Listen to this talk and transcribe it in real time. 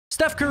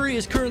Steph Curry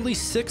is currently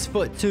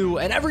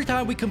 6'2", and every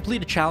time we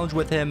complete a challenge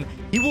with him,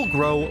 he will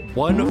grow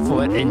 1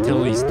 foot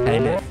until he's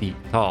 10 feet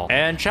tall.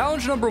 And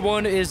challenge number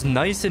 1 is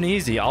nice and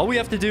easy. All we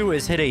have to do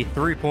is hit a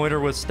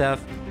 3-pointer with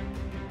Steph.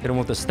 Hit him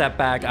with a step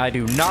back. I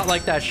do not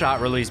like that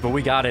shot release, but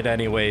we got it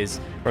anyways,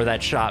 or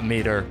that shot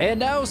meter. And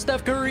now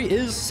Steph Curry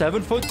is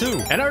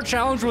 7'2". And our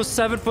challenge with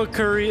 7-foot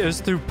Curry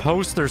is to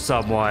poster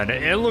someone.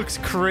 It looks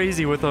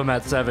crazy with him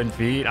at 7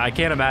 feet. I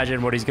can't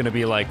imagine what he's going to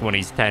be like when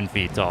he's 10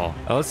 feet tall.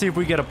 Let's see if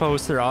we get a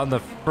poster on the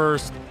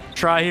first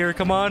try here.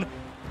 Come on.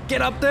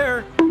 Get up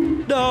there.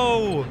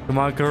 No. Come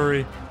on,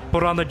 Curry.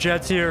 Put on the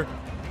Jets here.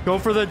 Go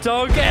for the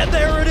dunk. And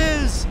there it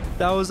is.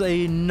 That was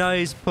a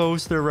nice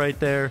poster right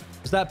there.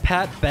 Is that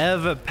Pat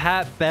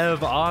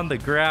Bev on the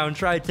ground?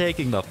 Try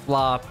taking the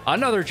flop.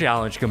 Another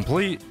challenge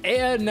complete.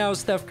 And now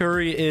Steph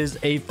Curry is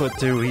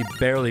 8'2". He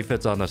barely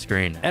fits on the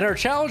screen. And our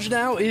challenge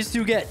now is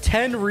to get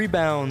 10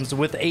 rebounds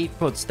with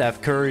 8-foot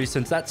Steph Curry,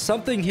 since that's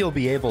something he'll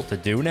be able to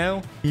do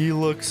now. He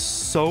looks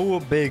so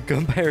big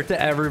compared to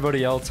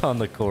everybody else on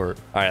the court.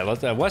 All right,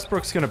 let's.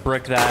 Westbrook's gonna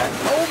brick that.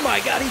 Oh my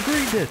God, he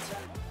greened it.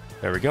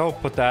 There we go.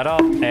 Put that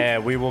up,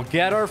 and we will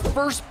get our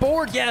first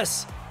board.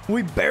 Yes,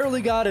 we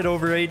barely got it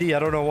over AD. I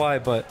don't know why,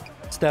 but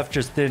Steph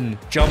just didn't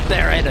jump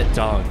there, and a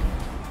dunk.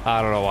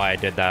 I don't know why I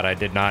did that. I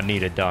did not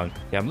need a dunk.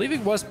 Yeah, I'm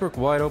leaving Westbrook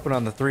wide open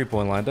on the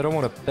 3-point line. They don't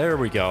want to. There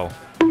we go.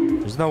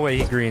 There's no way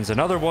he greens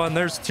another one.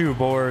 There's 2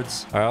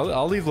 boards. All right,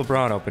 I'll leave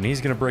LeBron open.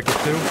 He's going to brick it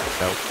too.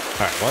 Nope.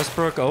 All right,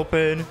 Westbrook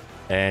open,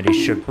 and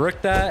he should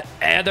brick that.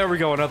 And there we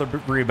go. Another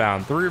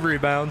rebound. 3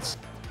 rebounds.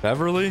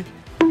 Beverly.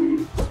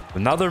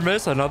 Another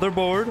miss, another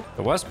board.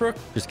 The Westbrook,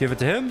 just give it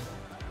to him.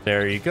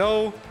 There you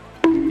go.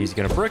 He's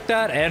going to brick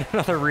that, and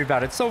another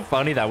rebound. It's so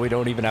funny that we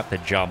don't even have to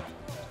jump.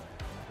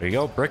 There you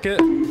go, brick it.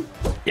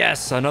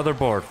 Yes, another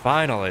board.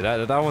 Finally,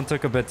 that one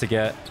took a bit to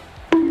get.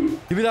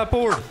 Give me that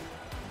board.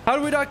 How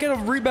do we not get a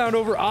rebound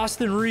over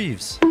Austin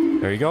Reeves?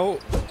 There you go.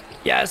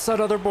 Yes,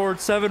 another board,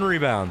 7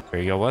 rebounds. There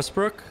you go,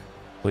 Westbrook.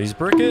 Please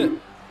brick it.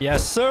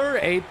 Yes, sir,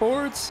 8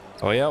 boards.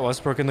 Oh, yeah,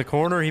 Westbrook in the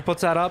corner. He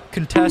puts that up,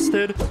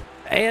 contested.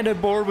 And a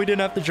board. We didn't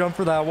have to jump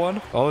for that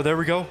one. Oh, there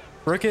we go.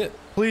 Brick it.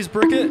 Please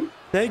brick it.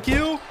 Thank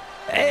you.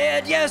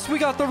 And yes, we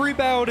got the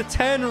rebound.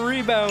 10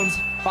 rebounds.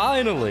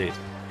 Finally,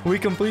 we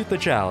complete the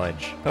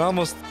challenge.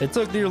 It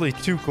took nearly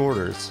 2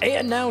 quarters.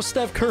 And now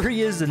Steph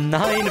Curry is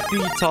 9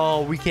 feet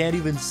tall. We can't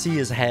even see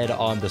his head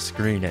on the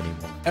screen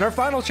anymore. And our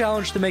final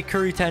challenge to make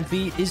Curry 10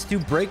 feet is to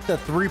break the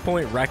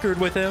 3-point record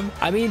with him.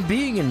 I mean,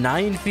 being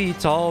 9 feet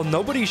tall,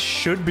 nobody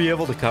should be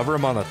able to cover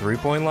him on the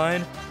 3-point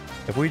line.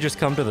 If we just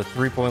come to the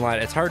 3-point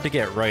line, it's hard to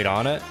get right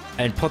on it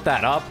and put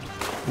that up.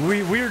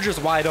 We're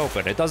just wide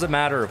open. It doesn't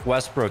matter if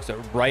Westbrook's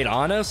right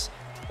on us.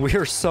 We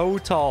are so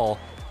tall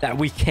that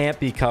we can't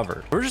be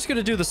covered. We're just going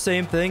to do the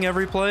same thing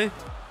every play.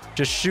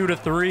 Just shoot a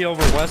 3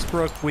 over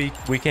Westbrook. We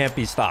can't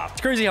be stopped.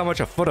 It's crazy how much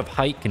a foot of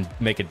height can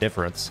make a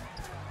difference.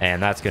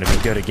 And that's going to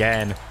be good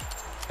again.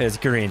 It's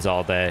greens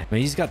all day. I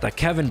mean, he's got the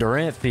Kevin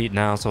Durant feet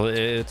now, so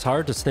it's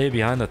hard to stay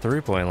behind the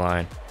 3-point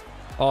line.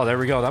 Oh, there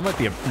we go. That might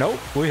be a... Nope,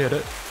 we hit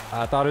it.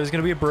 I thought it was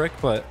going to be a brick,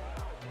 but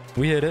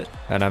we hit it.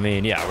 And I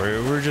mean, yeah,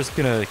 we're just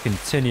going to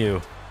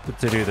continue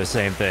to do the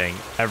same thing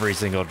every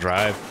single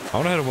drive. I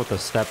want to hit him with a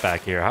step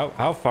back here.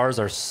 How far is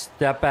our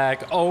step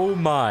back? Oh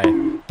my.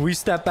 We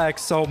step back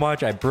so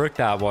much. I bricked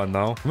that one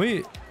though.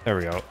 There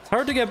we go. It's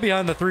hard to get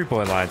behind the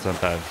 3-point line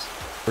sometimes.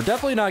 We're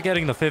definitely not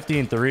getting the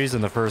 15 threes in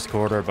the first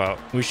quarter, but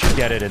we should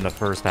get it in the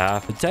first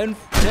half. 10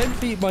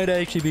 feet might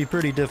actually be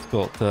pretty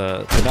difficult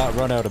to not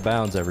run out of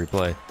bounds every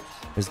play.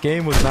 This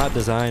game was not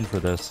designed for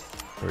this.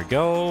 There we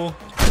go.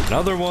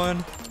 Another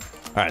one.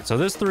 All right, so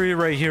this 3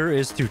 right here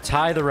is to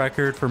tie the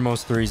record for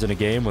most threes in a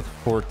game with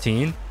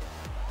 14.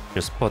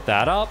 Just put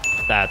that up.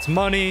 That's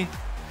money.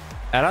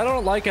 And I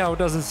don't like how it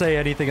doesn't say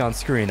anything on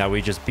screen that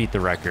we just beat the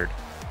record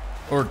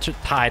or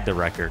tied the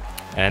record.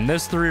 And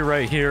this 3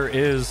 right here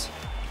is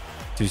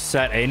to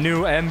set a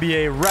new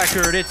NBA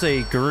record. It's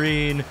a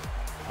green.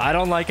 I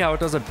don't like how it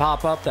doesn't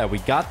pop up that we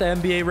got the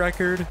NBA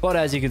record, but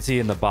as you can see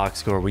in the box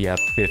score, we have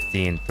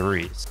 15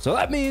 threes. So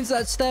that means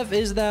that Steph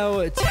is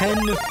now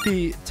 10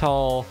 feet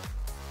tall.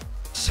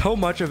 So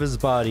much of his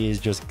body is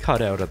just cut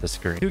out of the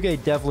screen.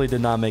 2K definitely did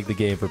not make the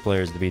game for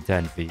players to be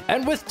 10 feet.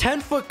 And with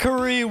 10-foot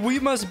Curry, we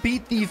must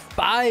beat the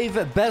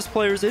 5 best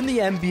players in the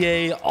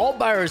NBA all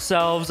by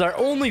ourselves. Our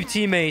only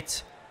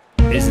teammate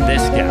is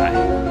this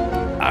guy.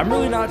 I'm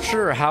really not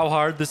sure how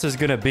hard this is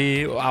going to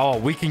be. Oh,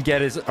 we can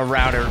get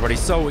around everybody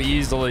so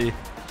easily.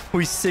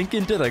 We sink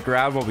into the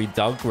ground when we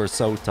dunk. We're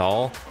so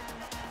tall.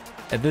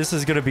 And this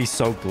is going to be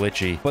so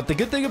glitchy. But the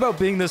good thing about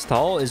being this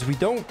tall is we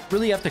don't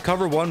really have to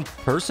cover one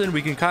person.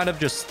 We can kind of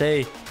just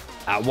stay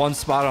at one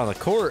spot on the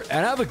court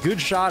and have a good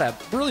shot at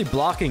really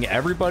blocking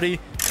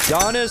everybody.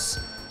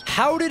 Giannis,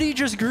 how did he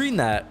just green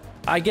that?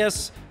 I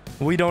guess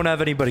we don't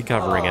have anybody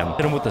covering him.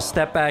 Hit him with the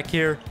step back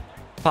here.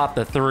 Pop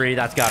the 3.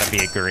 That's got to be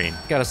a green.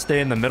 Got to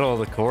stay in the middle of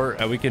the court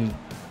and we can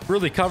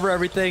really cover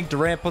everything.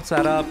 Durant puts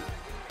that up.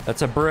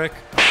 That's a brick.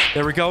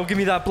 There we go. Give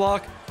me that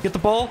block. Get the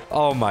ball.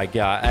 Oh my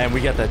God. And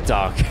we get the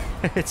dunk.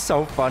 It's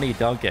so funny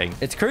dunking.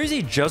 It's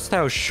crazy just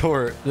how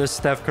short this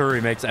Steph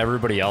Curry makes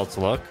everybody else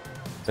look.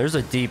 There's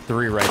a deep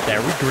three right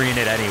there. We green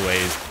it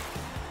anyways.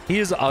 He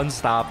is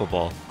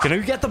unstoppable. Can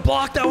we get the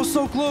block? That was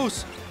so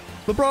close.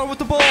 LeBron with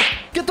the ball.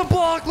 Get the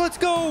block. Let's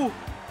go.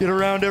 Get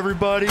around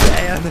everybody.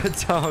 And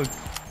the dunk.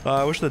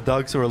 I wish the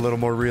dunks were a little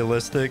more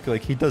realistic.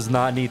 Like, he does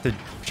not need to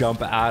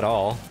jump at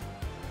all.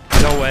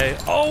 No way.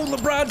 Oh,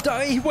 LeBron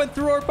died. He went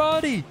through our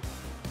body.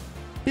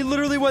 He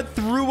literally went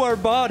through our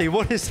body.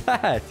 What is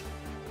that?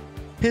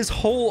 His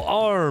whole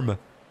arm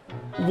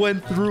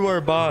went through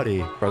our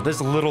body. Bro,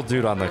 this little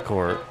dude on the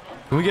court.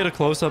 Can we get a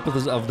close-up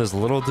of this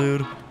little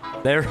dude?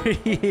 There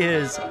he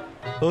is.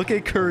 Look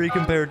at Curry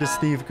compared to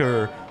Steve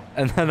Kerr.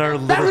 And then our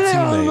little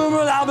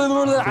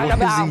teammate.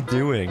 What is he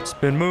doing?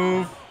 Spin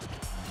move.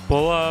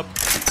 Pull up.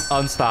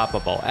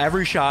 Unstoppable.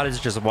 Every shot is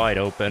just wide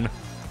open.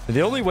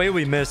 The only way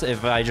we miss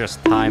if I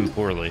just time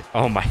poorly.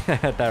 Oh my,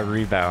 that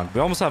rebound.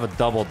 We almost have a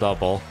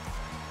double-double.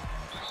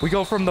 We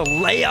go from the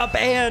layup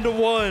and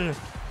one.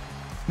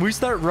 We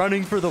start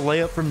running for the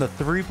layup from the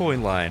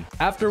three-point line.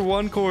 After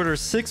one quarter,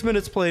 6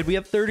 minutes played, we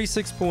have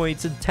 36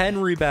 points and 10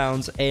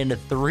 rebounds and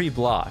 3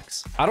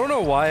 blocks. I don't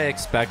know why I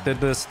expected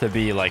this to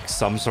be like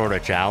some sort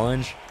of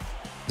challenge.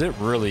 It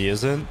really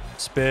isn't.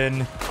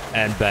 Spin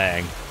and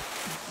bang.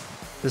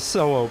 It's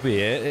so OP.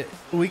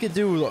 We could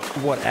do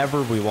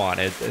whatever we want.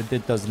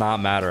 It does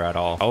not matter at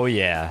all. Oh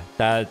yeah,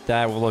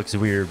 that looks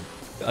weird.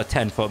 A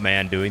 10-foot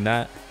man doing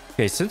that.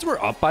 Okay, since we're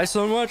up by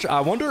so much,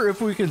 I wonder if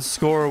we can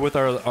score with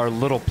our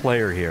little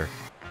player here.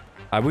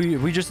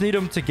 We just need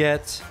him to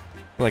get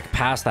like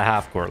past the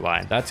half-court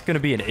line. That's going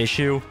to be an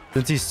issue.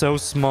 Since he's so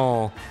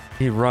small,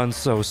 he runs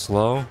so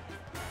slow.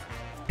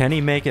 Can he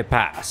make it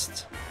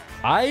past?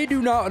 I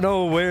do not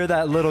know where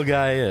that little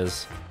guy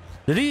is.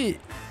 Did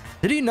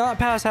he not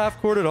pass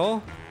half-court at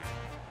all?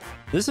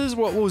 This is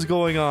what was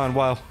going on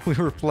while we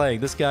were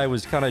playing. This guy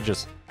was kind of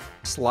just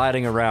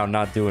sliding around,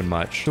 not doing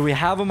much. So we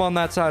have him on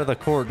that side of the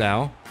court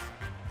now.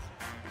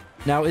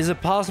 Now, is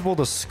it possible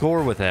to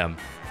score with him?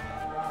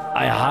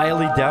 I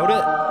highly doubt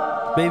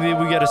it. Maybe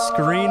we get a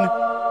screen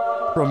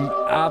from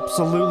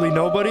absolutely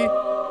nobody.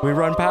 We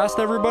run past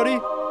everybody.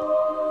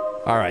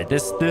 All right,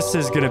 this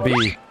is going to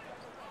be...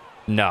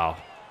 No,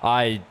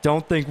 I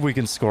don't think we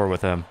can score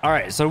with him. All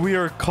right, so we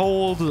are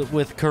cold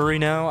with Curry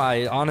now.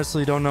 I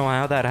honestly don't know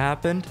how that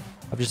happened.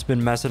 I've just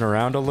been messing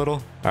around a little.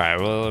 All right,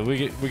 well,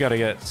 we got to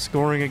get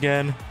scoring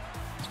again.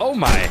 Oh,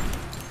 my.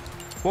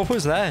 What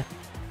was that?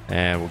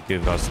 And will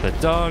give us the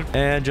dunk.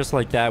 And just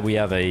like that, we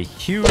have a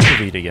huge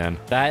lead again.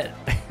 That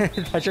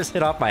just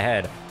hit off my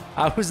head.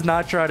 I was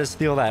not trying to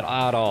steal that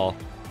at all. All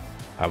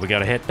right, we got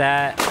to hit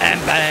that. And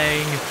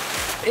bang.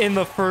 In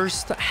the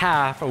first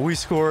half, we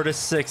scored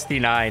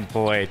 69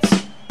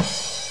 points.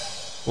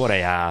 What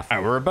a half. All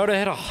right, we're about to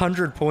hit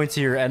 100 points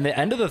here. And the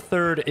end of the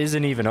third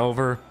isn't even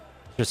over.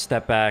 Just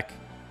step back.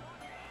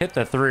 Hit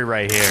the three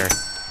right here.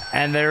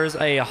 And there's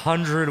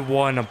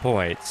 101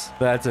 points.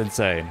 That's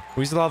insane.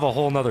 We still have a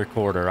whole nother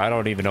quarter. I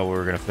don't even know where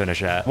we're going to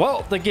finish at.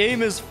 Well, the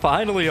game is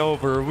finally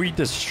over. We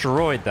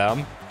destroyed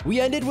them. We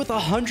ended with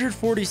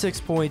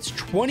 146 points,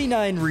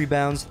 29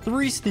 rebounds,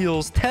 3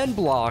 steals, 10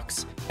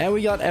 blocks, and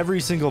we got every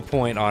single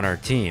point on our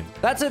team.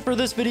 That's it for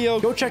this video.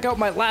 Go check out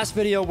my last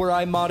video where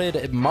I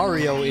modded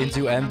Mario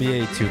into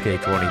NBA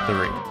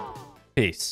 2K23. Peace.